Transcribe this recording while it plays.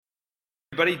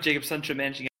Everybody, Jacob Suntra,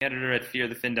 managing editor at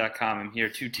fearthefin.com. I'm here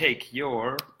to take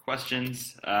your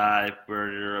questions.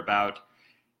 We're about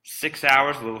 6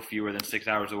 hours, a little fewer than 6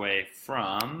 hours away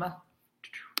from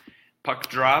puck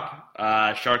drop.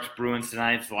 Sharks Bruins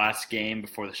tonight. It's the last game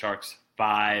before the Sharks'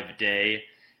 5-day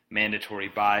mandatory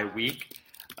bye week.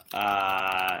 Hang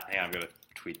on, I'm going to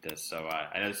tweet this. So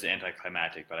I know this is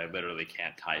anticlimactic, but I literally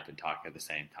can't type and talk at the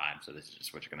same time. So this is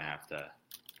just what you're going to have to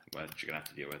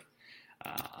deal with.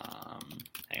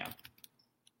 Hang on.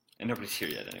 And nobody's here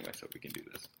yet anyway, so we can do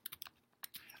this.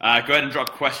 Go ahead and drop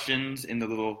questions in the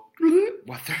little...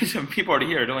 What, 37 people already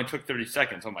here? It only took 30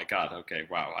 seconds. Oh my god, okay,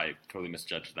 wow, I totally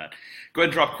misjudged that. Go ahead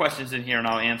and drop questions in here and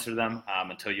I'll answer them.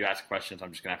 Until you ask questions,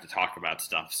 I'm just going to have to talk about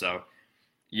stuff. So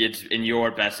it's in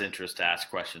your best interest to ask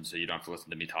questions so you don't have to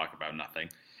listen to me talk about nothing.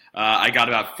 I got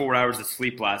about 4 hours of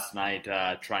sleep last night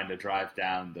trying to drive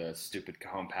down the stupid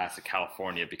Cajon Pass of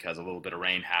California because a little bit of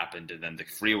rain happened and then the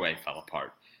freeway fell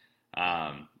apart.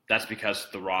 That's because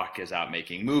The Rock is out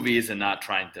making movies and not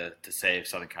trying to save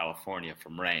Southern California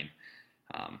from rain.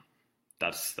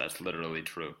 That's literally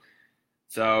true.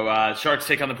 So Sharks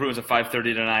take on the Bruins at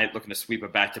 5:30 tonight, looking to sweep a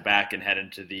back-to-back and head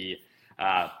into the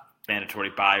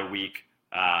mandatory bye week.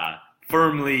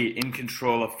 Firmly in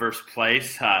control of first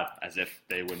place, as if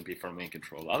they wouldn't be firmly in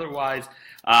control otherwise.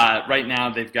 Right now,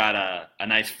 they've got a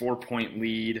nice 4-point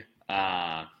lead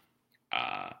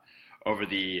over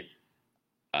the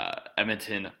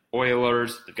Edmonton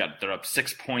Oilers. They're up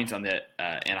 6 points on the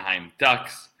Anaheim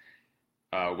Ducks.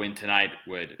 Win tonight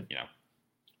would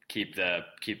keep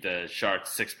the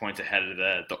Sharks 6 points ahead of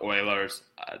the Oilers.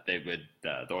 The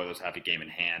Oilers have a game in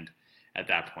hand at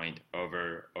that point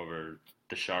over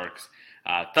the Sharks.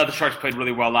 Thought the Sharks played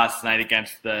really well last night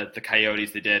against the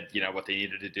Coyotes. They did, what they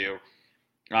needed to do.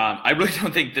 I really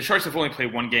don't think the Sharks have only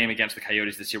played one game against the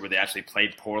Coyotes this year where they actually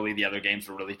played poorly. The other games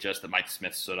were really just that Mike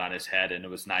Smith stood on his head, and it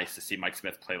was nice to see Mike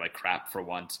Smith play like crap for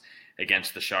once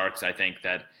against the Sharks. I think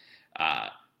that,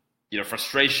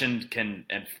 frustration can,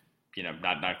 and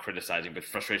not criticizing, but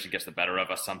frustration gets the better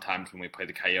of us sometimes when we play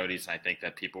the Coyotes, and I think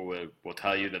that people will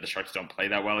tell you that the Sharks don't play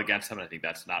that well against them, and I think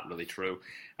that's not really true.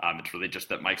 It's really just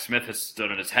that Mike Smith has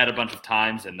stood on his head a bunch of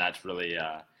times, and that's really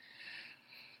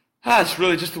it's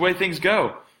really just the way things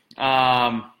go.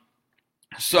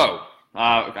 So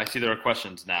I see there are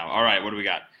questions now. All right, what do we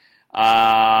got?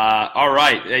 All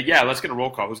right, yeah, let's get a roll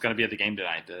call. Who's going to be at the game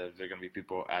tonight? There are going to be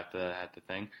people at the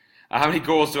thing. How many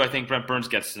goals do I think Brent Burns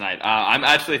gets tonight? I'm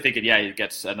actually thinking, he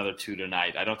gets another 2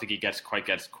 tonight. I don't think he quite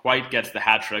gets the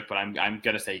hat trick, but I'm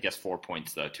going to say he gets 4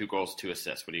 points, though. 2 goals, 2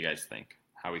 assists. What do you guys think?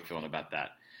 How are we feeling about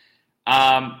that?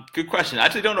 Good question. I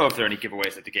actually don't know if there are any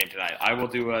giveaways at the game tonight. I will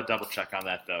do a double check on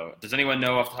that, though. Does anyone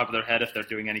know off the top of their head if they're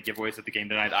doing any giveaways at the game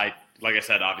tonight? Like I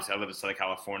said, obviously I live in Southern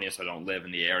California, so I don't live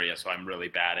in the area, so I'm really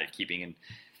bad at keeping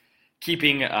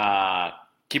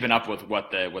up with what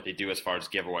they do as far as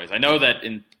giveaways. I know that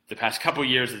in the past couple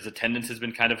years, its attendance has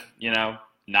been kind of,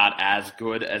 not as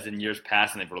good as in years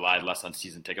past, and they've relied less on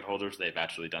season ticket holders. They've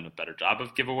actually done a better job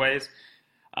of giveaways.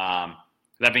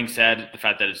 That being said, the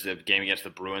fact that it's a game against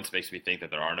the Bruins makes me think that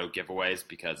there are no giveaways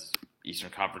because Eastern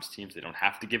Conference teams, they don't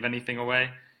have to give anything away.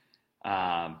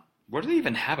 Where do they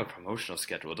even have a promotional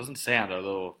schedule? It doesn't say on their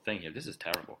little thing here. This is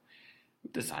terrible. Who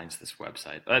designs this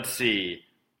website? Let's see.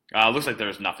 Looks like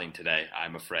there's nothing today,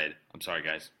 I'm afraid. I'm sorry,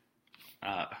 guys.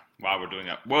 Wow, we're doing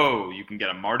you can get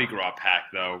a Mardi Gras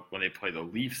pack, though, when they play the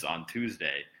Leafs on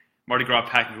Tuesday. Mardi Gras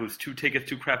pack includes 2 tickets,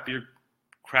 2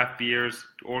 craft beers,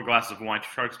 or glasses of wine, 2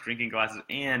 Sharks drinking glasses,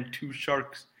 and 2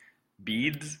 Sharks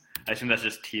beads. I assume that's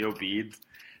just teal beads.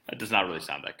 That does not really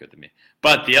sound that good to me.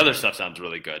 But the other stuff sounds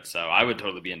really good, so I would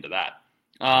totally be into that.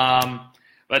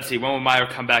 Let's see, when will Meier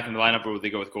come back in the lineup, or will they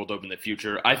go with Goldobin in the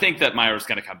future? I think that Meier is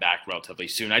going to come back relatively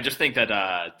soon. I just think that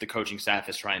the coaching staff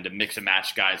is trying to mix and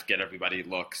match guys, get everybody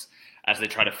looks, as they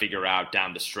try to figure out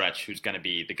down the stretch who's going to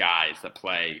be the guys that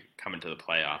come into the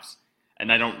playoffs.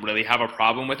 And I don't really have a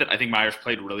problem with it. I think Meier's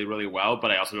played really, really well,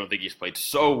 but I also don't think he's played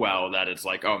so well that it's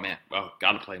like, oh man,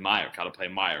 got to play Meier.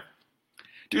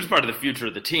 Dude's part of the future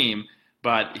of the team,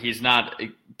 but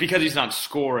because he's not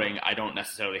scoring, I don't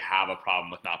necessarily have a problem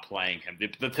with not playing him.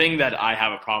 The thing that I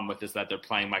have a problem with is that they're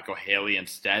playing Michael Haley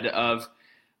instead of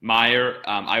Meier.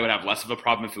 I would have less of a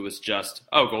problem if it was just,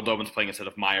 Goldobin's playing instead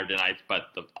of Meier tonight, but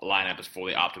the lineup is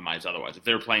fully optimized otherwise. If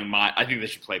they're playing Meier, I think they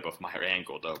should play both Meier and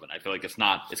Goldobin. I feel like it's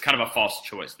kind of a false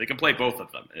choice. They can play both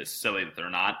of them. It's silly that they're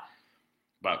not,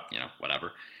 but,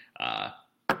 whatever.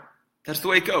 That's the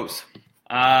way it goes.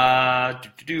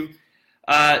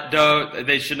 Though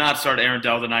they should not start Aaron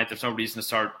Dell tonight. There's no reason to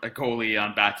start a goalie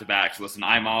on back-to-backs. Listen,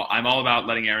 I'm all about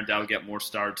letting Aaron Dell get more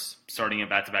starts. Starting a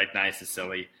back-to-back nights is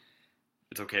silly.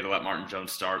 It's okay to let Martin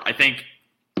Jones start. I think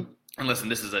and listen,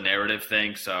 this is a narrative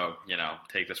thing, so,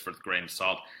 take this with a grain of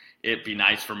salt. It'd be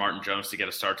nice for Martin Jones to get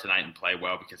a start tonight and play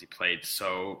well because he played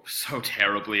so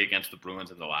terribly against the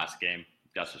Bruins in the last game.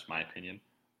 That's just my opinion.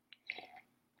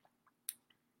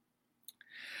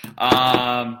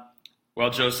 Well,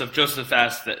 Joseph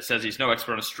says he's no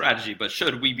expert on strategy, but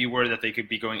should we be worried that they could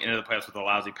be going into the playoffs with a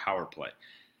lousy power play?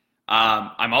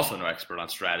 I'm also no expert on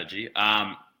strategy.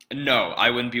 No, I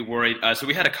wouldn't be worried. So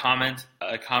we had a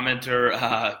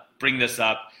commenter bring this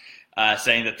up,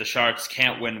 saying that the Sharks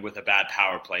can't win with a bad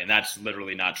power play, and that's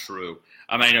literally not true.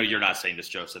 I know you're not saying this,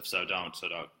 Joseph, so don't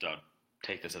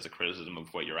take this as a criticism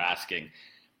of what you're asking.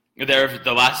 They're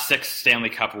the last 6 Stanley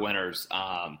Cup winners.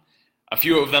 A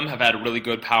few of them have had really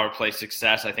good power play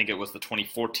success. I think it was the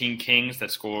 2014 Kings that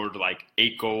scored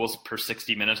 8 goals per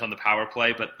 60 minutes on the power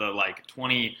play, but the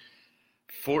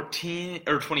 2014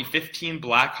 or 2015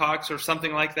 Blackhawks or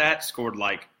something like that scored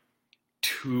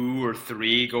 2 or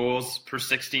 3 goals per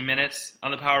 60 minutes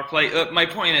on the power play. My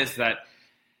point is that,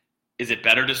 is it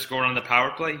better to score on the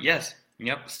power play? Yes.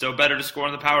 Yep. Still better to score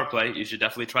on the power play. You should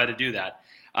definitely try to do that.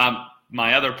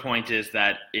 My other point is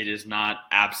that it is not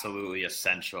absolutely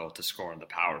essential to score on the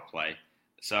power play.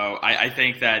 So I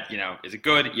think that, is it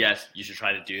good? Yes, you should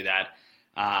try to do that.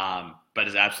 But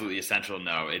is absolutely essential?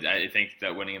 No. I think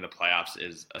that winning in the playoffs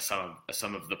is a sum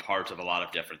of the parts of a lot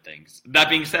of different things. That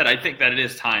being said, I think that it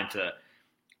is time to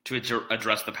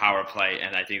address the power play,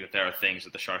 and I think that there are things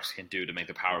that the Sharks can do to make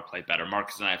the power play better.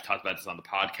 Marcus and I have talked about this on the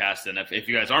podcast, and if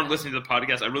you guys aren't listening to the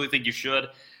podcast, I really think you should.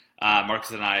 Marcus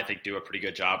and I think, do a pretty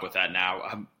good job with that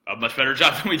now. A much better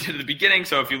job than we did at the beginning.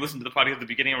 So if you listen to the podcast at the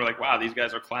beginning and we're like, wow, these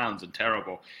guys are clowns and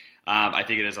terrible, I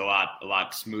think it is a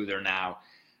lot smoother now.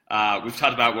 We've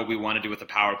talked about what we want to do with the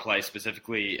power play,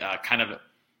 specifically kind of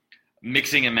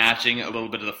mixing and matching a little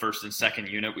bit of the first and second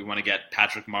unit. We want to get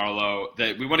Patrick Marleau.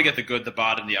 We want to get the good, the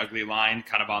bad, and the ugly line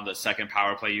kind of on the second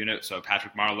power play unit. So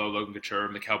Patrick Marleau, Logan Couture,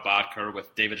 Micheal Bodker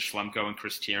with David Schlemko and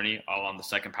Chris Tierney all on the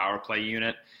second power play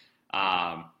unit.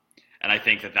 And I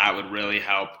think that would really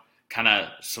help kind of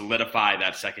solidify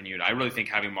that second unit. I really think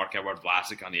having Marc-Edouard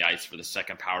Vlasic on the ice for the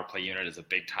second power play unit is a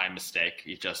big-time mistake.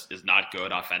 He just is not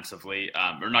good offensively,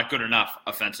 or not good enough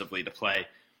offensively to play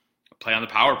on the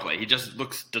power play. He just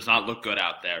does not look good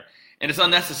out there. And it's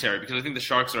unnecessary because I think the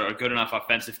Sharks are a good enough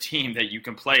offensive team that you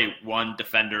can play one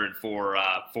defender and four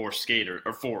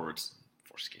forwards.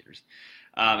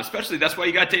 Especially that's why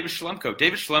you got David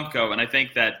Schlemko. And I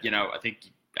think that,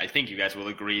 I think you guys will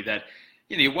agree that,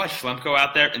 you watch Schlemko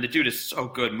out there, and the dude is so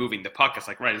good moving the puck. It's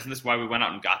like, right, isn't this why we went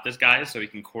out and got this guy, so he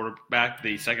can quarterback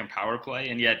the second power play?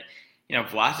 And yet,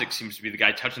 Vlasic seems to be the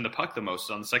guy touching the puck the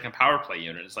most on the second power play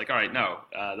unit. It's like, all right, no,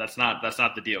 that's not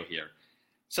the deal here.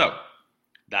 So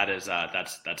that is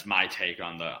that's my take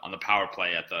on the power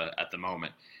play at the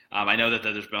moment. I know that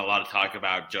there's been a lot of talk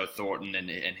about Joe Thornton and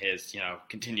his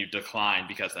continued decline,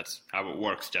 because that's how it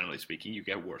works, generally speaking. You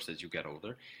get worse as you get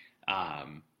older.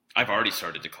 I've already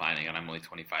started declining, and I'm only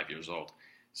 25 years old.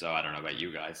 So I don't know about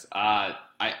you guys.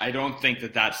 I don't think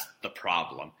that that's the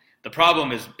problem. The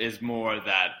problem is more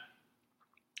that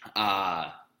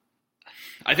I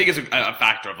think it's a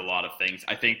factor of a lot of things.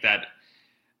 I think that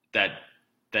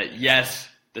yes,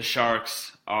 the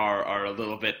Sharks are a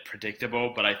little bit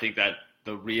predictable, but I think that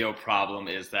the real problem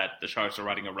is that the Sharks are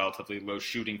running a relatively low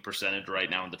shooting percentage right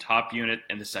now in the top unit,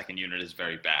 and the second unit is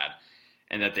very bad,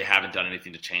 and that they haven't done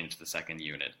anything to change the second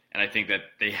unit. And I think that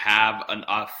they have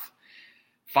enough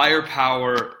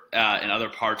firepower in other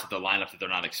parts of the lineup that they're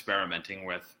not experimenting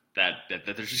with, that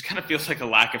there just kind of feels like a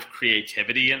lack of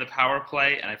creativity in the power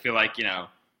play. And I feel like, and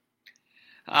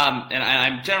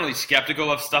I'm generally skeptical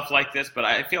of stuff like this, but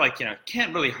I feel like, it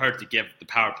can't really hurt to give the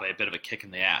power play a bit of a kick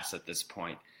in the ass at this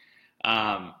point.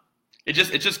 It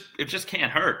just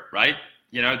can't hurt, right?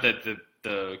 That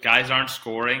the guys aren't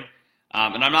scoring.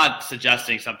 And I'm not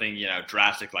suggesting something,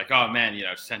 drastic like, oh man,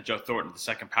 send Joe Thornton to the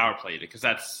second power play, because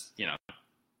that's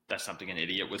something an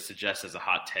idiot would suggest as a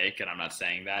hot take, and I'm not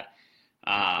saying that.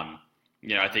 I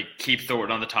think keep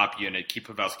Thornton on the top unit, keep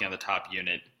Pavelski on the top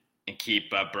unit, and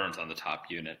keep Burns on the top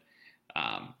unit.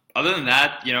 Other than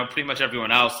that, pretty much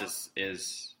everyone else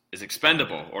is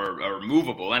expendable or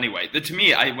movable anyway. To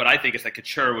me, what I think is that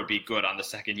Couture would be good on the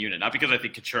second unit, not because I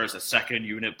think Couture is a second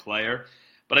unit player,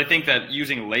 but I think that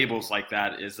using labels like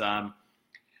that is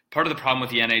part of the problem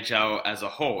with the NHL as a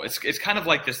whole. It's kind of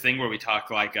like this thing where we talk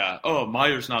like,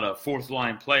 Meyer's not a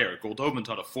fourth-line player, Goldobin's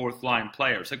not a fourth-line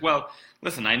player. It's like, well,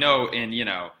 listen, I know in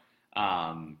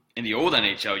the old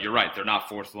NHL, you're right, they're not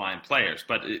fourth-line players,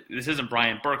 but this isn't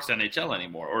Brian Burke's NHL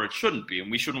anymore, or it shouldn't be, and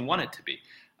we shouldn't want it to be.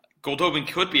 Goldobin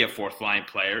could be a fourth-line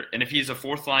player, and if he's a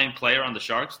fourth-line player on the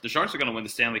Sharks are going to win the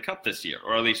Stanley Cup this year,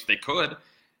 or at least they could.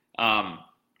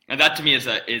 And that to me is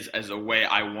a way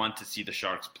I want to see the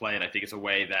Sharks play, and I think it's a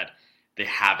way that they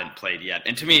haven't played yet.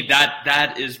 And to me,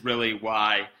 that is really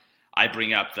why I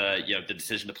bring up the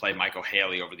decision to play Michael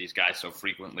Haley over these guys so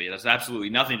frequently. It has absolutely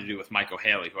nothing to do with Michael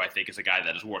Haley, who I think is a guy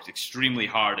that has worked extremely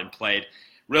hard and played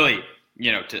really,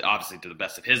 obviously to the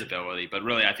best of his ability, but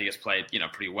really I think has played,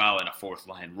 pretty well in a fourth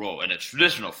line role, in a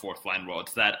traditional fourth line role.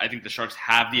 It's that I think the Sharks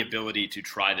have the ability to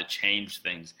try to change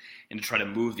things and to try to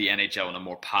move the NHL in a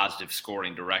more positive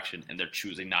scoring direction, and they're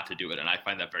choosing not to do it. And I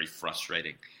find that very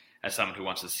frustrating as someone who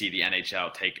wants to see the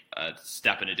NHL take a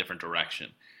step in a different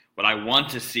direction. What I want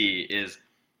to see is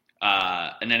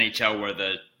an NHL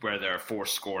where there are four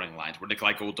scoring lines, where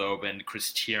Nikolay Goldobin,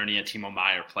 Chris Tierney, and Timo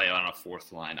Meier play on a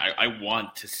fourth line. I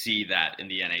want to see that in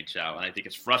the NHL, and I think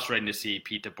it's frustrating to see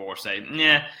Pete DeBoer say,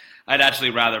 "Nah, I'd actually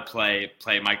rather play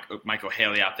Michael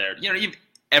Haley out there, even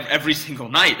every single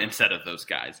night instead of those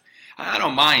guys." I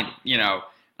don't mind,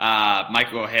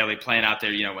 Michael Haley playing out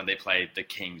there, when they play the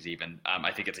Kings even.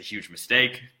 I think it's a huge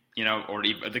mistake, or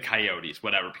even the Coyotes,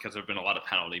 whatever, because there have been a lot of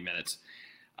penalty minutes.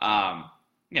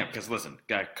 Because listen,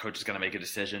 coach is going to make a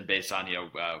decision based on,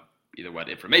 either what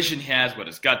information he has, what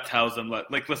his gut tells him.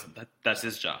 Listen, that's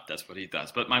his job. That's what he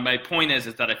does. But my point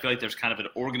is that I feel like there's kind of an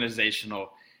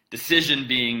organizational decision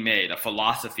being made, a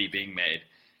philosophy being made,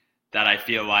 that I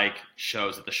feel like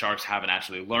shows that the Sharks haven't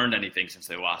actually learned anything since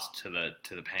they lost to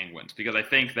the Penguins. Because I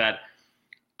think that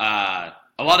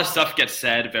a lot of stuff gets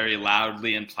said very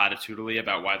loudly and platitudinally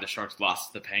about why the Sharks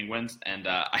lost to the Penguins. And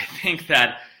I think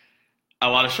that a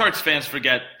lot of Sharks fans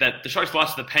forget that the Sharks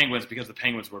lost to the Penguins because the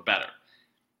Penguins were better.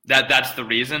 That's the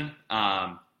reason.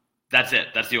 That's it.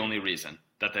 That's the only reason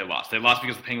that they lost. They lost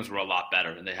because the Penguins were a lot better,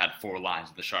 and they had four lines,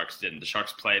 and the Sharks didn't. The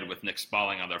Sharks played with Nick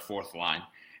Spalling on their fourth line,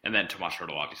 and then Tomas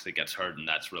Hertl obviously gets hurt, and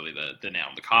that's really the nail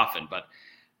in the coffin. But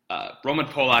Roman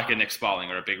Polak and Nick Spalling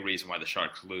are a big reason why the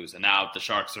Sharks lose. And now the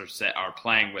Sharks are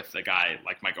playing with a guy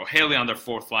like Michael Haley on their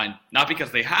fourth line, not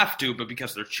because they have to, but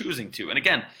because they're choosing to. And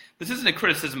again, this isn't a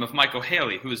criticism of Michael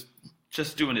Haley, who's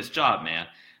just doing his job, man.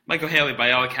 Michael Haley,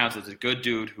 by all accounts, is a good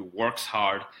dude who works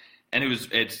hard, and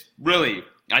it's really,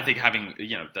 I think, having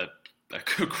a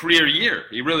career year.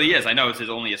 He really is. I know it's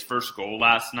only his first goal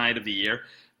last night of the year,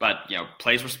 but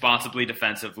plays responsibly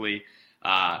defensively.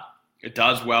 It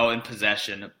does well in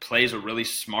possession, plays a really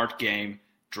smart game,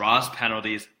 draws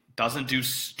penalties, doesn't do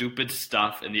stupid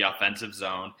stuff in the offensive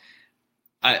zone.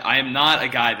 I am not a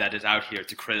guy that is out here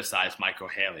to criticize Michael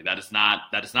Haley. That is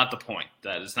not the point.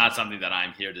 That is not something that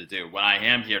I'm here to do. What I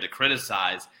am here to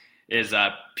criticize is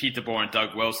Pete DeBoer and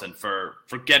Doug Wilson for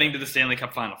getting to the Stanley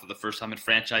Cup Final for the first time in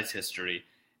franchise history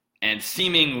and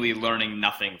seemingly learning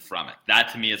nothing from it.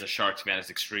 That, to me, as a Sharks fan,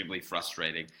 is extremely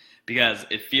frustrating because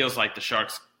it feels like the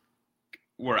Sharks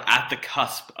were at the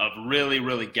cusp of really,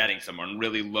 really getting somewhere and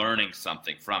really learning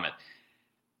something from it,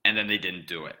 and then they didn't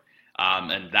do it.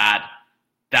 And that,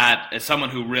 as someone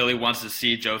who really wants to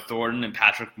see Joe Thornton and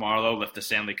Patrick Marleau lift the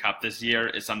Stanley Cup this year,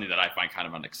 is something that I find kind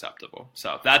of unacceptable.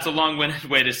 So that's a long-winded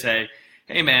way to say,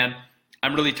 hey, man,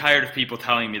 I'm really tired of people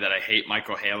telling me that I hate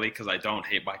Michael Haley, because I don't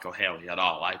hate Michael Haley at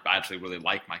all. I actually really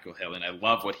like Michael Haley, and I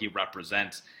love what he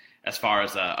represents as far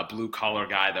as a blue-collar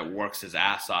guy that works his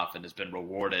ass off and has been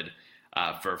rewarded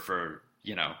for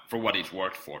what he's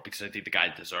worked for, because I think the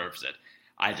guy deserves it.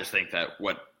 I just think that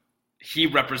what he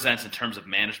represents in terms of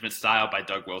management style by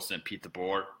Doug Wilson and Pete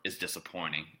DeBoer is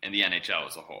disappointing in the NHL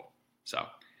as a whole. So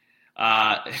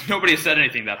nobody has said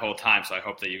anything that whole time, so I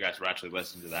hope that you guys were actually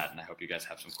listening to that, and I hope you guys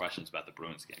have some questions about the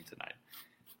Bruins game tonight.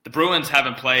 The Bruins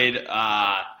haven't played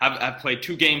have played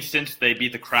 2 games since they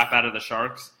beat the crap out of the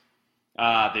Sharks.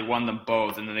 They won them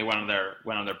both, and then they went on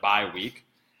their bye week.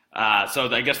 So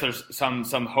I guess there's some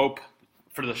hope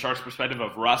for the Sharks' perspective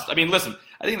of rust. I mean, listen,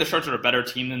 I think the Sharks are a better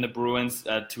team than the Bruins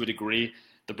to a degree.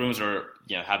 The Bruins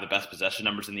have the best possession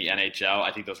numbers in the NHL.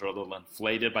 I think those are a little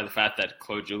inflated by the fact that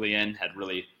Claude Julien had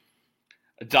really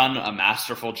done a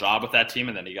masterful job with that team,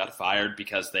 and then he got fired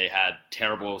because they had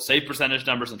terrible save percentage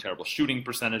numbers and terrible shooting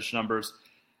percentage numbers.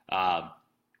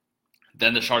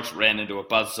 Then the Sharks ran into a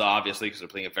buzzsaw, obviously, because they're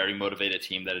playing a very motivated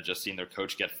team that had just seen their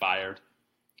coach get fired.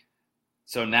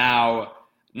 So now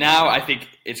I think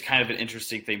it's kind of an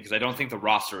interesting thing, because I don't think the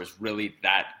roster is really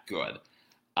that good.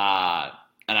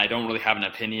 And I don't really have an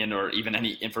opinion or even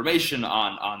any information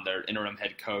on their interim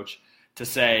head coach to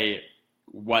say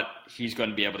what he's going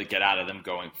to be able to get out of them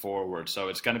going forward. So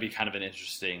it's going to be kind of an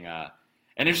interesting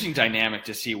dynamic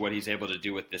to see what he's able to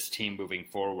do with this team moving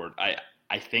forward.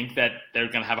 I think that they're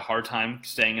going to have a hard time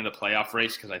staying in the playoff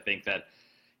race, because I think that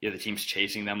the teams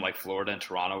chasing them like Florida and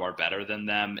Toronto are better than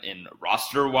them in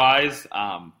roster-wise.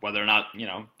 Whether or not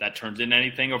that turns into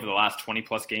anything over the last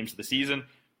 20-plus games of the season,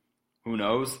 who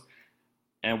knows?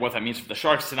 And what that means for the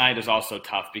Sharks tonight is also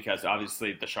tough because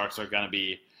obviously the Sharks are going to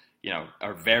be,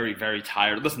 are very, very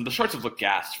tired. Listen, the Sharks have looked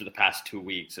gassed for the past 2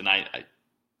 weeks, and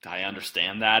I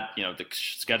understand that. The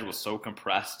schedule is so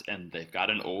compressed, and they've got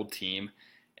an old team,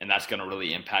 and that's going to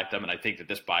really impact them. And I think that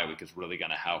this bye week is really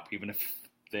going to help, even if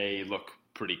they look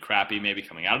pretty crappy maybe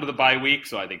coming out of the bye week.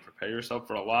 So I think prepare yourself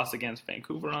for a loss against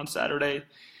Vancouver on Saturday.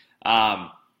 I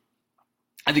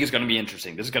think it's going to be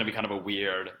interesting. This is going to be kind of a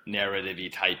weird narrative-y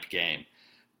type game.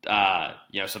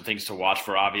 Some things to watch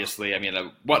for, obviously. I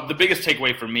mean, what the biggest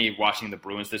takeaway for me watching the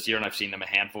Bruins this year, and I've seen them a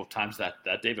handful of times, that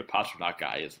David Pastrnak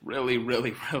guy is really,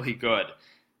 really, really good.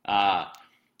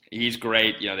 He's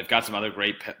great. They've got some other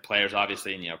great players,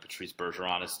 obviously, and, Patrice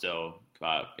Bergeron is still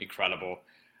incredible.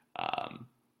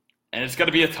 And it's going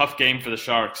to be a tough game for the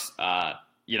Sharks.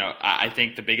 I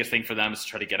think the biggest thing for them is to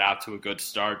try to get out to a good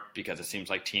start, because it seems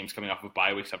like teams coming off of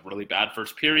bye weeks have really bad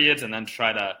first periods, and then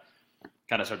try to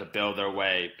kind of start to build their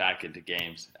way back into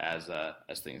games as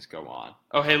things go on.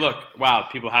 Oh, hey, look. Wow,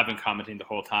 people have been commenting the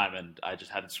whole time, and I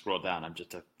just hadn't scrolled down. I'm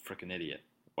just a freaking idiot.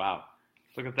 Wow.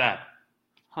 Look at that.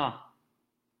 Huh.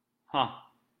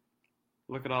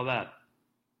 Look at all that.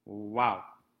 Wow.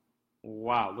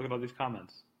 Look at all these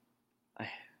comments.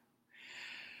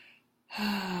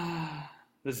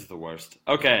 This is the worst.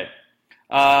 Okay.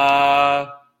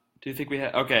 Do you think we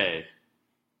have... Okay.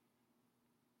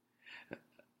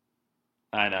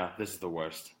 I know. This is the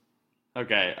worst.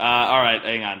 Okay. All right.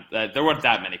 Hang on. There weren't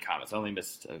that many comments. I only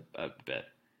missed a bit.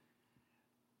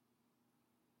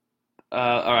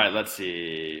 All right. Let's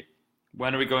see.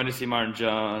 When are we going to see Martin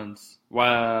Jones?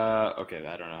 Well, okay.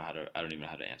 I don't even know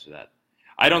how to answer that.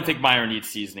 I don't think Meyer needs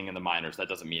seasoning in the minors. That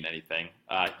doesn't mean anything.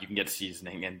 You can get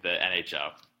seasoning in the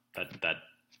NHL. That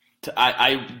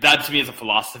to me is a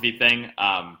philosophy thing.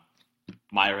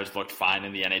 Meyer has looked fine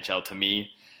in the NHL to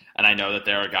me. And I know that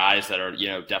there are guys that are,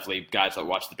 definitely guys that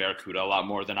watch the Barracuda a lot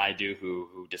more than I do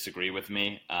who disagree with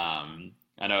me.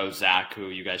 I know Zach, who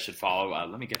you guys should follow.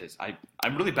 Let me get his.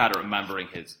 I'm really bad at remembering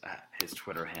his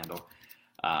Twitter handle.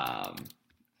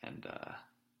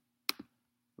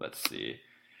 Let's see.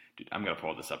 Dude, I'm gonna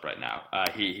pull this up right now.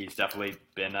 He's definitely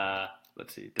been.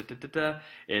 Let's see.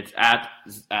 It's at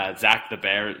Zach the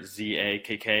Bear,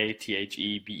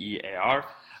 ZAKKTHEBEAR.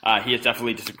 He has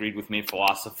definitely disagreed with me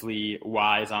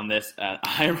philosophy-wise on this.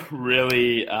 I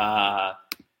really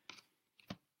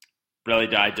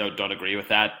don't agree with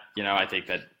that. I think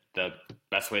that the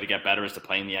best way to get better is to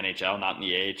play in the NHL, not in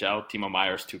the AHL. Timo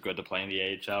Meier is too good to play in the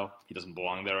AHL. He doesn't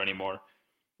belong there anymore.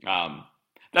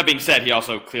 That being said, he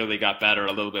also clearly got better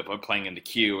a little bit by playing in the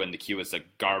Q, and the Q is a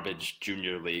garbage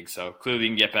junior league. So clearly you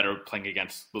can get better playing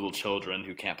against little children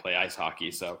who can't play ice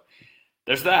hockey. So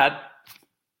there's that.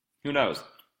 Who knows?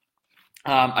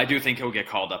 I do think he'll get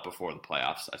called up before the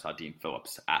playoffs. I saw Dean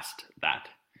Phillips asked that.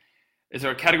 Is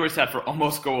there a category set for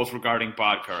almost goals regarding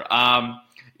Bodker?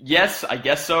 Yes, I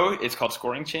guess so. It's called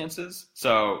scoring chances.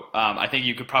 So I think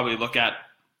you could probably look at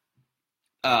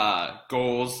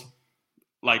goals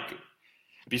like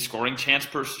be scoring chance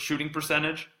per shooting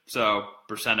percentage. So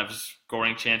percent of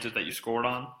scoring chances that you scored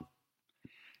on.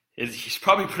 He's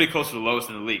probably pretty close to the lowest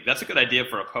in the league. That's a good idea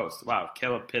for a post. Wow,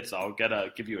 Caleb Pitts, I'll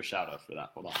give you a shout out for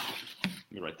that. Hold on.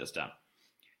 Let me write this down.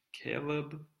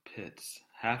 Caleb Pitts.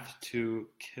 Have to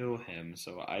kill him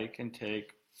so I can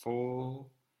take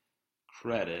full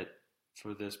credit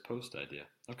for this post idea.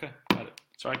 Okay, got it.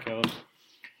 Sorry, Caleb.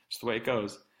 It's the way it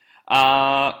goes.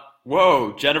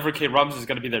 Whoa, Jennifer K. Robinson is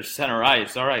going to be their center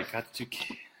ice. All right, got to.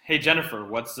 Hey, Jennifer,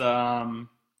 what's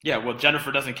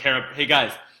Jennifer doesn't care. Hey,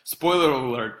 guys, spoiler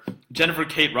alert. Jennifer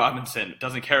Kate Robinson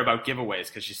doesn't care about giveaways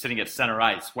because she's sitting at center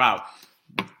ice. Wow.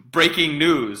 Breaking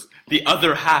news. The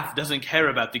other half doesn't care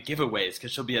about the giveaways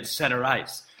because she'll be at center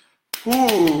ice.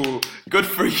 Ooh, good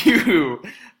for you.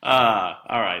 All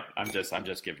right. I'm just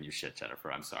giving you shit, Jennifer.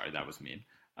 I'm sorry. That was mean.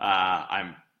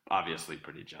 I'm obviously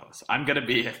pretty jealous. I'm going to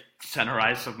be at center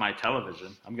ice of my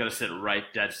television. I'm going to sit right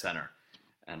dead center.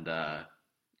 And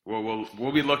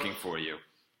we'll be looking for you.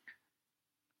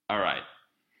 All right.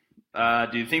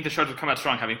 Do you think the Sharks will come out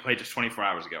strong having played just 24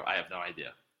 hours ago? I have no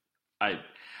idea.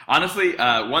 Honestly,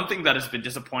 one thing that has been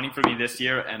disappointing for me this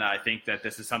year, and I think that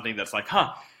this is something that's like,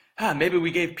 maybe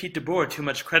we gave Pete DeBoer too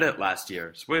much credit last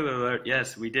year. Spoiler alert,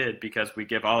 yes, we did, because we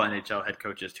give all NHL head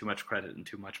coaches too much credit and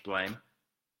too much blame.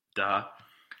 Duh.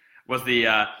 Was the,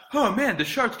 the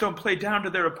Sharks don't play down to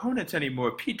their opponents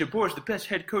anymore. Pete DeBoer's the best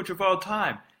head coach of all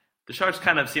time. The Sharks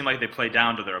kind of seem like they play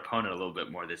down to their opponent a little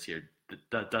bit more this year,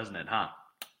 doesn't it, huh?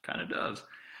 Kind of does.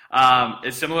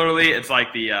 It's like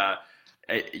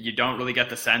you don't really get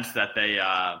the sense that they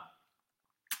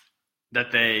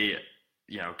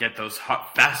get those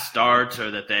fast starts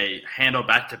or that they handle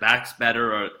back-to-backs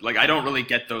better. Or like, I don't really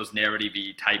get those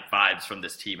narrative-y type vibes from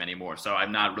this team anymore. So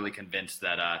I'm not really convinced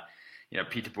that,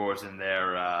 Peter Boer's in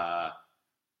there,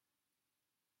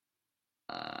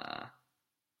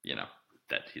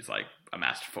 that he's like a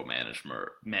masterful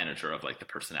manager of like the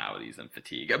personalities and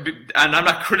fatigue. And I'm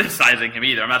not criticizing him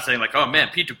either. I'm not saying like, oh man,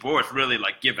 Peter Boer's really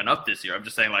like given up this year. I'm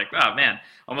just saying like, oh man,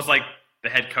 almost like the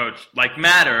head coach like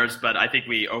matters, but I think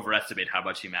we overestimate how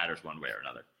much he matters one way or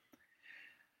another.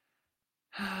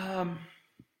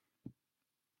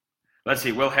 Let's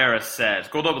see. Will Harris says,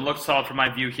 Goldobin looks solid from my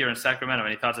view here in Sacramento.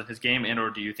 Any thoughts on his game,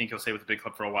 or do you think he'll stay with the big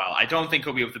club for a while? I don't think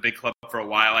he'll be with the big club for a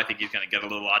while. I think he's going to get a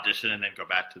little audition and then go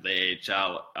back to the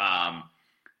AHL.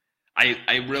 I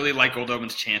really like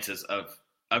Goldobin's chances of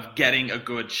getting a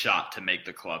good shot to make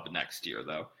the club next year,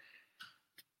 though.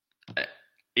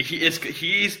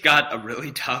 He's got a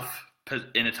really tough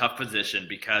position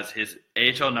because his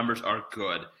AHL numbers are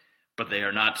good, but they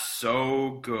are not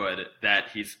so good that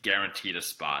he's guaranteed a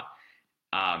spot.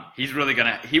 He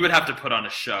would have to put on a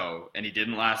show, and he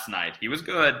didn't last night. He was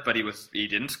good, but he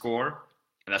didn't score,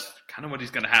 and that's kind of what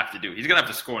he's going to have to do. He's going to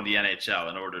have to score in the NHL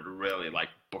in order to really like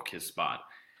book his spot.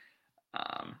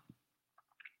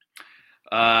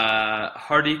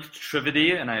 Hardy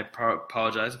Trividi, and I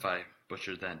apologize if I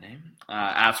butchered that name,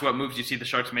 asks what moves you see the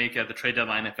Sharks make at the trade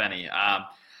deadline, if any.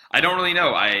 I don't really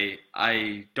know.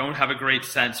 I don't have a great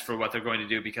sense for what they're going to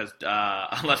do because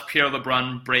unless Pierre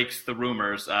LeBrun breaks the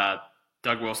rumors,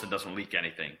 Doug Wilson doesn't leak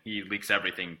anything. He leaks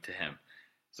everything to him.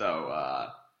 So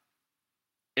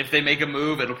if they make a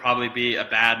move, it'll probably be a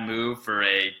bad move for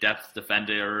a depth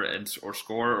defender or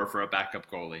scorer or for a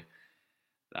backup goalie.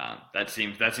 That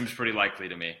seems pretty likely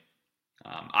to me.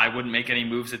 I wouldn't make any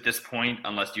moves at this point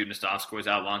unless Joonas Donskoi is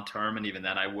out long term, and even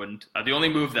then I wouldn't. The only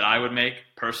move that I would make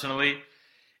personally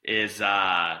is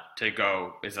a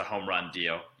home run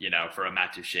deal, for a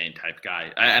Matt Duchene type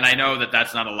guy. And I know that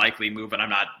that's not a likely move, and I'm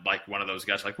not like one of those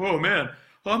guys like, oh man,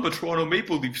 I'm a Toronto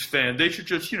Maple Leafs fan. They should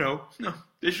just,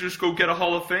 they should just go get a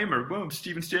Hall of Famer. Well,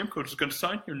 Steven Stamkos is going to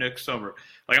sign here next summer.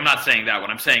 Like, I'm not saying that. What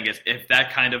I'm saying is if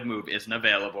that kind of move isn't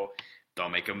available,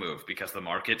 don't make a move because the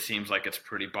market seems like it's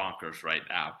pretty bonkers right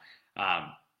now.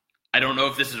 I don't know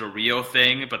if this is a real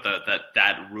thing, but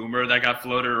that rumor that got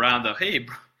floated around hey,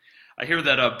 I hear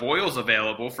that Boyle's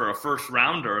available for a first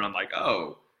rounder, and I'm like,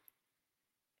 oh,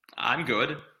 I'm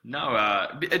good. No,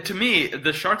 to me,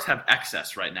 the Sharks have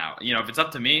excess right now. If it's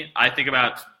up to me, I think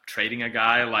about trading a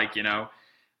guy like, a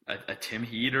Tim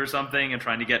Heed or something and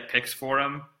trying to get picks for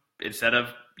him instead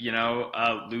of,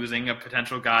 losing a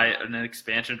potential guy in an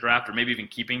expansion draft, or maybe even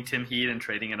keeping Tim Heed and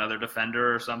trading another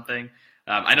defender or something.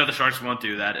 I know the Sharks won't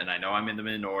do that, and I know I'm in the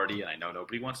minority, and I know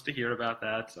nobody wants to hear about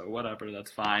that, so whatever, that's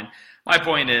fine. My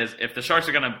point is, if the Sharks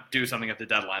are going to do something at the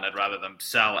deadline, I'd rather them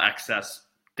sell excess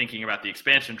thinking about the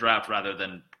expansion draft rather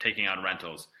than taking on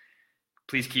rentals.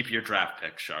 Please keep your draft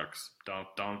picks, Sharks.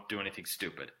 Don't do anything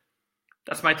stupid.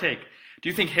 That's my take. Do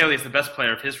you think Haley is the best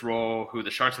player of his role who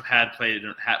the Sharks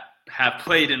have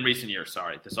played in recent years?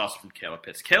 Sorry, this is also from Caleb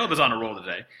Pitts. Caleb is on a roll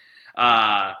today.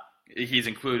 He's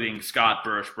including Scott,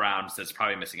 Burris, Brown, so it's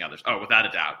probably missing others. Oh, without a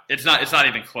doubt. It's not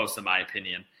even close in my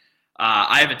opinion.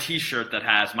 I have a T-shirt that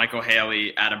has Michael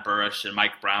Haley, Adam Burris, and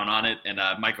Mike Brown on it, and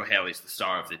Michael Haley's the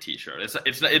star of the T-shirt.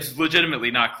 It's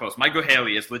legitimately not close. Michael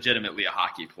Haley is legitimately a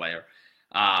hockey player.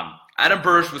 Adam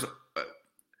Burris was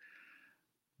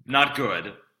not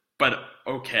good, but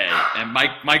okay, and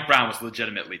Mike Brown was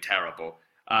legitimately terrible.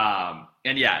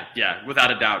 And yeah,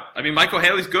 without a doubt. I mean, Michael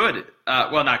Haley's good.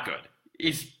 Well, not good.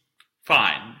 He's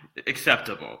fine,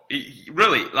 acceptable.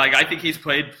 Really, I think he's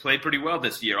played pretty well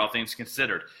this year, all things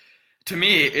considered. To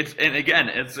me,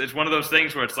 it's one of those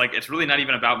things where it's like it's really not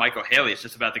even about Michael Haley. It's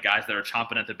just about the guys that are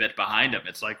chomping at the bit behind him.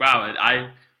 It's like,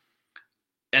 wow,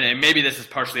 and maybe this is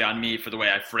partially on me for the way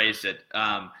I phrased it.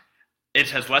 It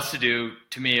has less to do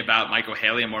to me about Michael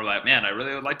Haley and more like, man, I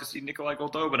really would like to see Nikolay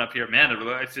Goldobin up here. Man, I'd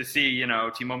really like to see,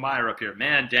 Timo Meier up here.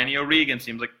 Man, Danny O'Regan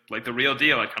seems like the real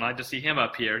deal. I kind of like to see him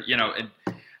up here,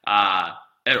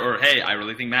 or hey, I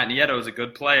really think Matt Nieto is a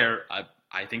good player.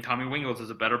 I think Tommy Wingles is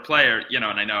a better player, and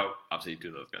I know obviously two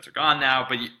of those guys are gone now,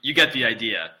 but you get the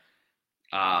idea.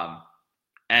 And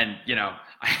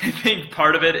I think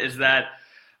part of it is that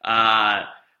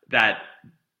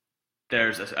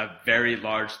there's a very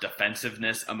large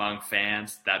defensiveness among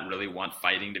fans that really want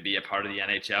fighting to be a part of the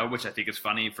NHL, which I think is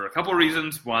funny for a couple of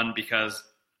reasons. One, because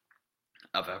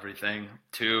of everything.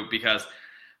 Two, because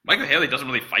Michael Haley doesn't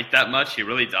really fight that much. He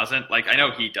really doesn't. I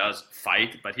know he does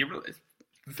fight, but he really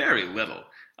very little,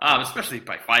 especially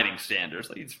by fighting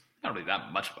standards. He's not really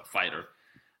that much of a fighter.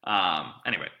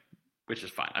 Anyway, which is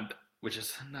fine. which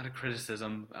is not a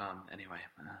criticism. Anyway.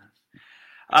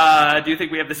 Do you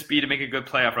think we have the speed to make a good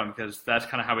playoff run? Because that's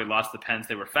kind of how we lost the Pens.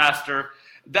 They were faster.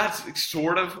 That's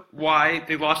sort of why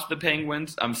they lost the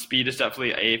Penguins. Speed is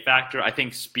definitely a factor. I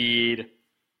think speed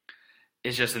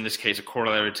is just, in this case, a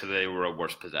corollary to they were a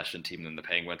worse possession team than the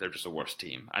Penguins. They're just a worse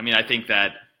team. I mean, I think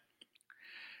that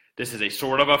this is a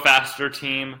sort of a faster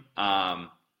team. To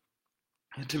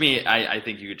me, I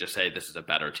think you could just say this is a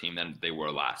better team than they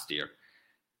were last year.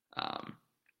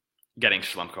 Getting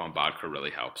Schlemko and Bodker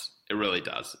really helps. It really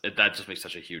does. That just makes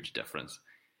such a huge difference.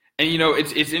 And,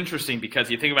 it's interesting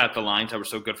because you think about the lines that were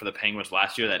so good for the Penguins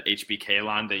last year, that HBK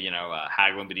line, the,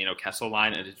 Hagelin, Bodino, Kessel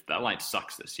line, and that line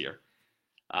sucks this year.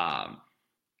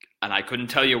 And I couldn't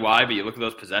tell you why, but you look at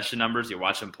those possession numbers, you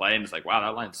watch them play, and it's like, wow,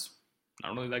 that line's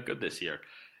not really that good this year.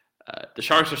 The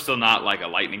Sharks are still not like a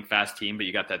lightning fast team, but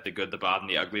you got the good, the bad, and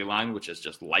the ugly line, which is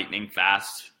just lightning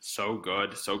fast, so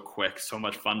good, so quick, so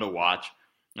much fun to watch.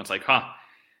 And it's like,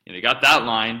 you got that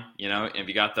line, and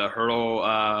you got the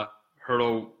Hurdle,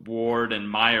 Ward, and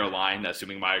Meyer line,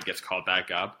 assuming Meyer gets called back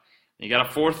up. And you got a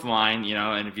fourth line,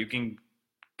 and if you can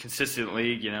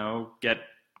consistently, get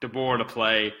DeBoer to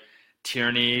play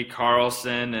Tierney,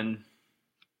 Carlson, and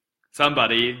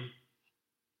somebody,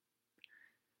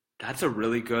 that's a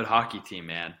really good hockey team,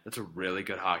 man. That's a really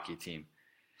good hockey team.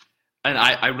 And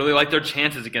I really like their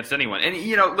chances against anyone. And,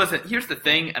 listen, here's the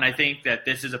thing, and I think that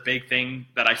this is a big thing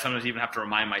that I sometimes even have to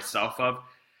remind myself of.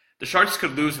 The Sharks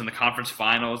could lose in the conference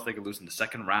finals. They could lose in the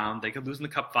second round. They could lose in the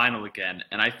cup final again.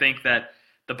 And I think that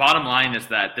the bottom line is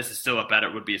that this is still a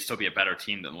better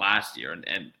team than last year.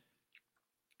 And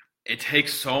it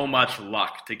takes so much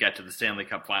luck to get to the Stanley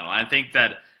Cup final. I think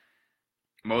that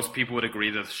most people would agree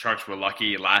that the Sharks were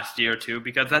lucky last year too,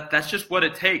 because that's just what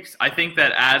it takes. I think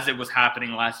that as it was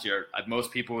happening last year,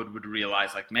 most people would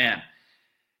realize, like, man,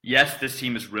 yes, this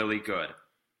team is really good.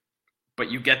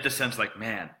 But you get the sense like,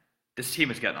 man, this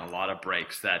team is getting a lot of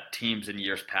breaks that teams in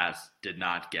years past did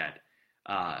not get.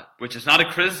 Which is not a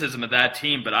criticism of that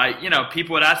team, but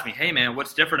people would ask me, hey man,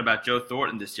 what's different about Joe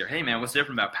Thornton this year? Hey man, what's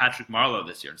different about Patrick Marleau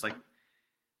this year? It's like,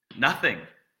 nothing.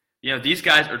 These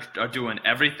guys are doing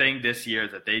everything this year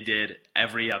that they did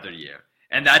every other year.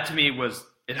 And that to me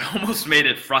it almost made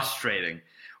it frustrating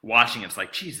watching. It's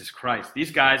like, Jesus Christ,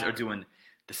 these guys are doing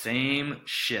the same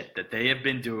shit that they have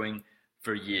been doing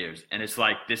for years. And it's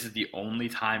like, this is the only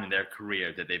time in their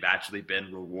career that they've actually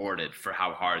been rewarded for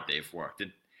how hard they've worked.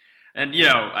 And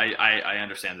I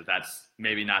understand that that's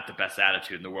maybe not the best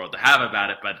attitude in the world to have about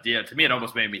it, but to me it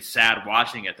almost made me sad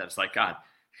watching it. That it's like, God,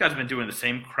 these guys have been doing the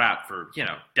same crap for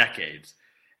decades,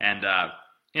 and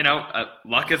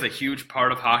luck is a huge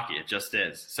part of hockey. It just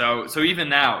is. So even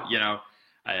now,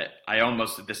 I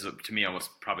almost, this is to me almost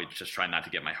probably just trying not to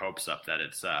get my hopes up that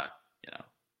it's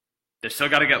they still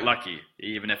got to get lucky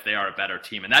even if they are a better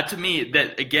team. And that to me,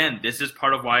 that again, this is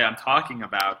part of why I'm talking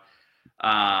about.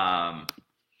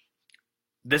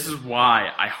 This is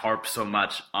why I harp so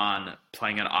much on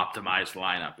playing an optimized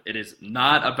lineup. It is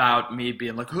not about me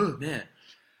being like, oh, man,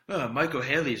 Michael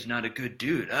Haley's not a good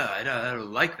dude. I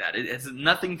don't like that. It has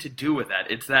nothing to do with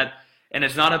that. It's that, and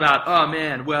it's not about, oh,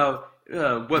 man, well,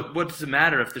 what does it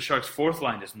matter if the Sharks' fourth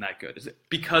line isn't that good? Is it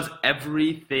because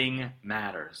everything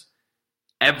matters.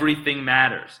 Everything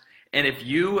matters. And if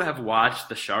you have watched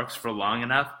the Sharks for long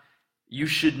enough, you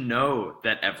should know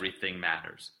that everything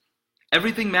matters.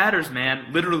 Everything matters,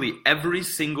 man. Literally every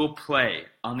single play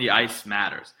on the ice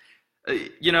matters. And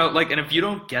if you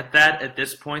don't get that at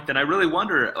this point, then I really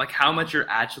wonder, how much you're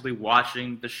actually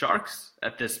watching the Sharks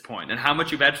at this point and how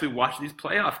much you've actually watched these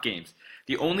playoff games.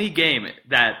 The only game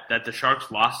that the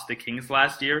Sharks lost to the Kings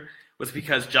last year was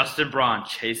because Justin Braun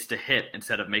chased a hit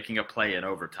instead of making a play in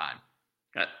overtime.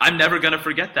 I'm never going to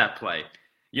forget that play.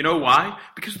 You know why?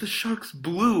 Because the Sharks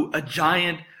blew a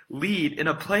giant lead in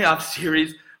a playoff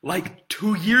series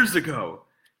 2 years ago.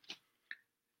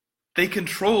 They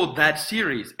controlled that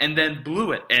series and then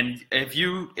blew it. And if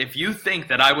you think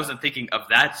that I wasn't thinking of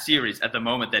that series at the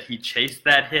moment that he chased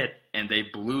that hit and they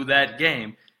blew that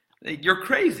game, you're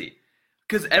crazy.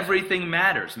 Because everything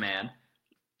matters, man.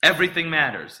 Everything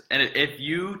matters. And if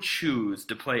you choose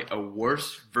to play a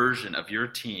worse version of your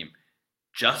team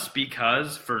just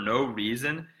because for no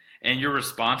reason, and your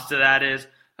response to that is,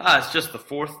 it's just the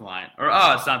fourth line, or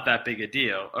it's not that big a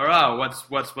deal, or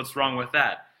what's wrong with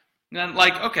that? And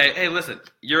okay, hey, listen,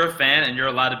 you're a fan and you're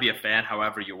allowed to be a fan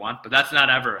however you want, but that's not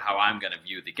ever how I'm going to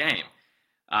view the game.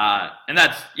 And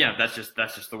that's just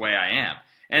the way I am.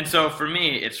 And so for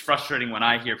me, it's frustrating when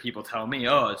I hear people tell me,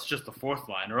 it's just the fourth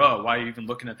line, or why are you even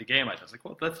looking at the game? I was like,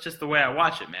 well, that's just the way I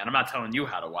watch it, man. I'm not telling you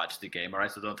how to watch the game, all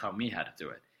right? So don't tell me how to do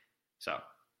it. So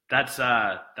That's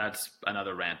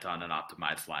another rant on an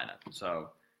optimized lineup. So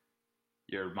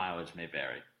your mileage may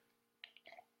vary.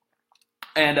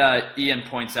 And Ian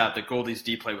points out that Goldie's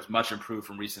D play was much improved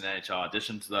from recent NHL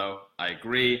auditions, though. I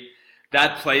agree.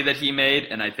 That play that he made,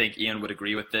 and I think Ian would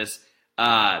agree with this,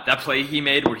 that play he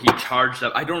made where he charged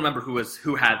up, I don't remember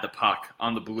who had the puck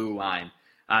on the blue line.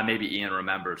 Maybe Ian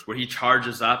remembers, where he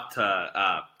charges up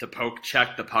to poke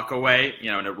check the puck away,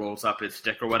 and it rolls up his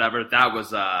stick or whatever. That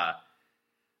was a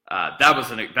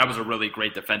really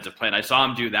great defensive play, and I saw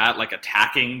him do that, like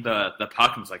attacking the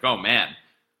puck, and was like, oh man,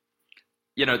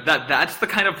 that's the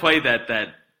kind of play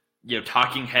that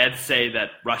talking heads say that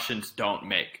Russians don't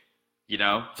make.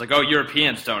 It's like, oh,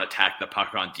 Europeans don't attack the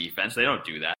puck on defense; they don't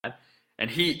do that.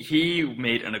 And he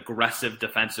made an aggressive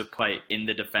defensive play in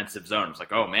the defensive zone. It's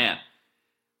like, oh man.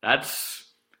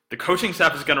 The coaching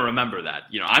staff is going to remember that.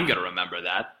 I'm going to remember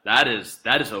that. That is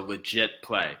a legit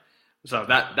play. So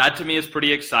that to me is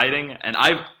pretty exciting, and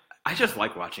I just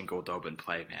like watching Goldobin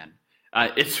play, man.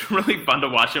 It's really fun to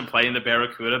watch him play in the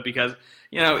Barracuda because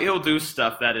he'll do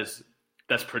stuff that's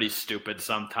pretty stupid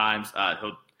sometimes.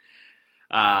 But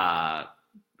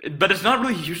it's not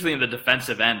really usually in the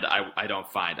defensive end. I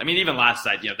don't find. I mean, even last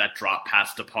night, that drop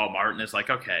pass to Paul Martin is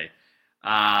like, okay.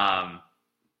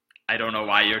 I don't know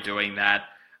why you're doing that,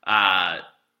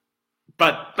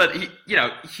 but he,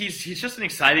 he's just an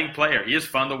exciting player. He is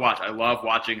fun to watch. I love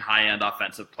watching high-end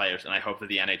offensive players, and I hope that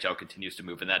the NHL continues to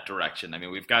move in that direction. I mean,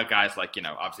 we've got guys like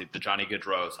obviously the Johnny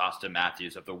Gaudreaus, Austin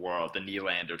Matthews of the world, the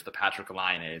Nylanders, the Patrick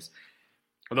Laines.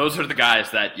 Well, those are the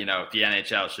guys that the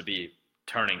NHL should be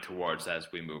turning towards as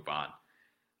we move on.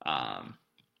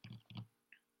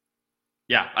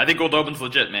 Yeah, I think Goldobin's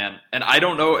legit, man. And I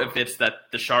don't know if it's that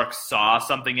the Sharks saw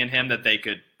something in him that they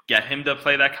could get him to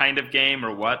play that kind of game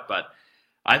or what, but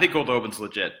I think Goldobin's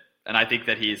legit. And I think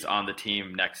that he's on the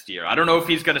team next year. I don't know if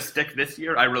he's going to stick this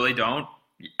year. I really don't.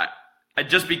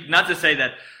 Not to say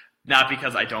that, not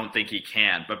because I don't think he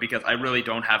can, but because I really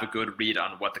don't have a good read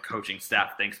on what the coaching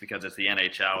staff thinks because it's the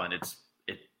NHL and it's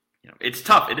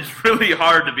tough. It is really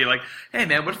hard to be like, hey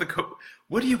man, what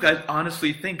do you guys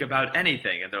honestly think about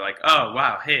anything? And they're like, oh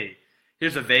wow, hey,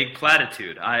 here's a vague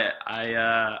platitude.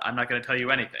 I'm not going to tell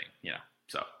you anything,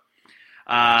 So,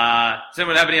 does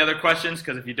anyone have any other questions?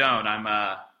 Because if you don't, I'm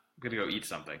going to go eat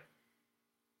something.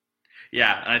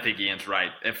 Yeah, and I think Ian's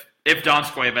right. If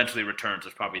Donskoy eventually returns,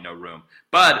 there's probably no room.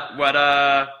 But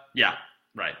yeah,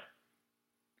 right.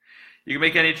 You can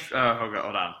make any. Hold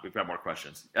on, we've got more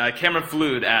questions. Cameron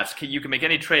Flood asks, you can make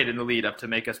any trade in the lead up to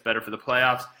make us better for the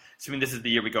playoffs. Assuming this is the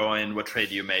year we go in, what trade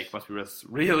do you make? Must be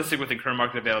realistic within current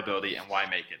market availability, and why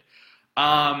make it?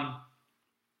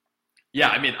 Yeah,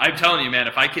 I mean, I'm telling you, man,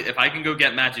 if I can go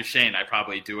get Matt Duchene, I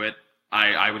probably do it.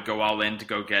 I would go all in to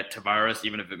go get Tavares,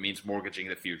 even if it means mortgaging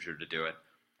the future to do it.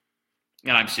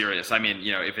 And I'm serious. I mean,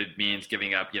 if it means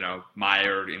giving up,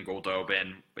 Meyer and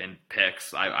Goldobin and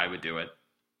picks, I would do it.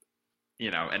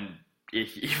 And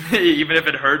even if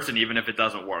it hurts and even if it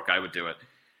doesn't work, I would do it.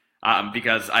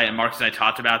 Because Marcus and I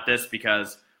talked about this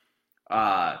because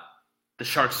the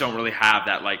Sharks don't really have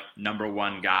that number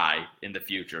one guy in the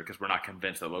future because we're not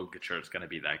convinced that Logan Couture is going to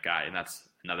be that guy, and that's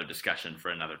another discussion for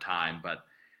another time. But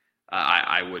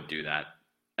I would do that,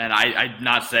 and I'm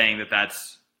not saying that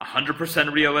that's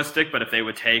 100% realistic. But if they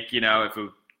would take, if it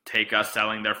would take us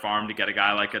selling their farm to get a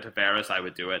guy like a Tavares, I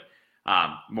would do it.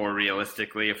 More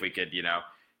realistically, if we could,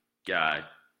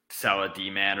 sell a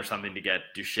D-man or something to get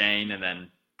Duchene and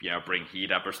then, bring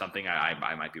Heat up or something,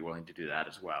 I might be willing to do that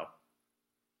as well.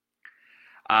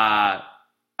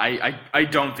 I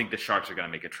don't think the Sharks are going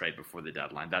to make a trade before the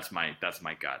deadline. That's my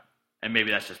gut. And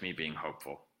maybe that's just me being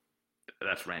hopeful.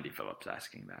 That's Randy Phillips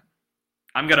asking that.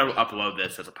 I'm going to upload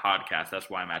this as a podcast. That's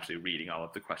why I'm actually reading all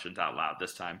of the questions out loud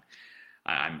this time.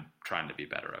 I'm trying to be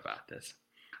better about this.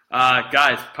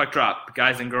 Guys, puck drop,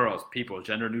 guys and girls, people,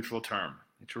 gender neutral term.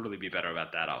 I should really be better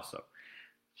about that also.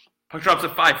 Puck drops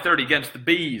at 5:30 against the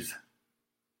Bees.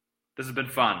 This has been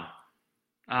fun.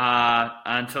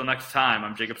 Until next time,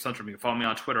 I'm Jacob Sundstrom. You can follow me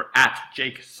on Twitter at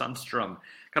Jake Sundstrom.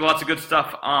 Got lots of good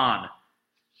stuff on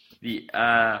the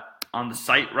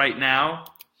site right now.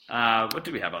 What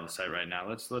do we have on the site right now?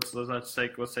 Let's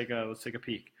take a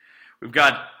peek. We've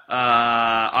got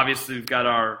obviously we've got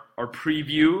our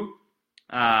preview.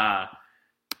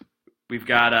 We've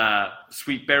got a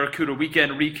sweet Barracuda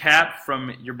weekend recap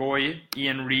from your boy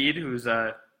Ian Reed, who's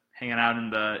hanging out in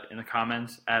the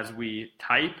comments as we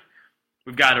type.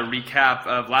 We've got a recap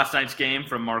of last night's game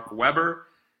from Mark Weber.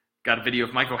 Got a video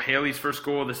of Michael Haley's first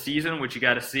goal of the season, which you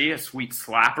got to see, a sweet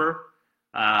slapper,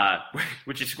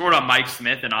 which he scored on Mike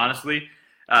Smith. And honestly,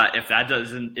 If that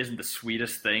isn't the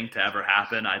sweetest thing to ever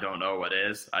happen, I don't know what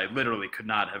is. I literally could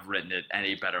not have written it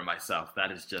any better myself.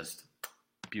 That is just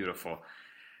beautiful.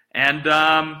 And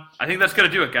I think that's going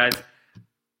to do it, guys.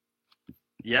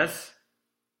 Yes?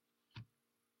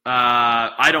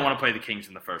 I don't want to play the Kings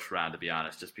in the first round, to be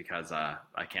honest, just because I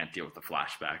can't deal with the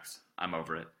flashbacks. I'm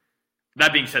over it.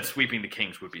 That being said, sweeping the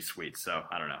Kings would be sweet, so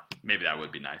I don't know. Maybe that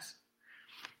would be nice.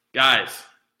 Guys,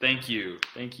 thank you.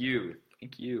 Thank you.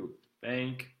 Thank you.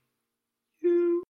 Thank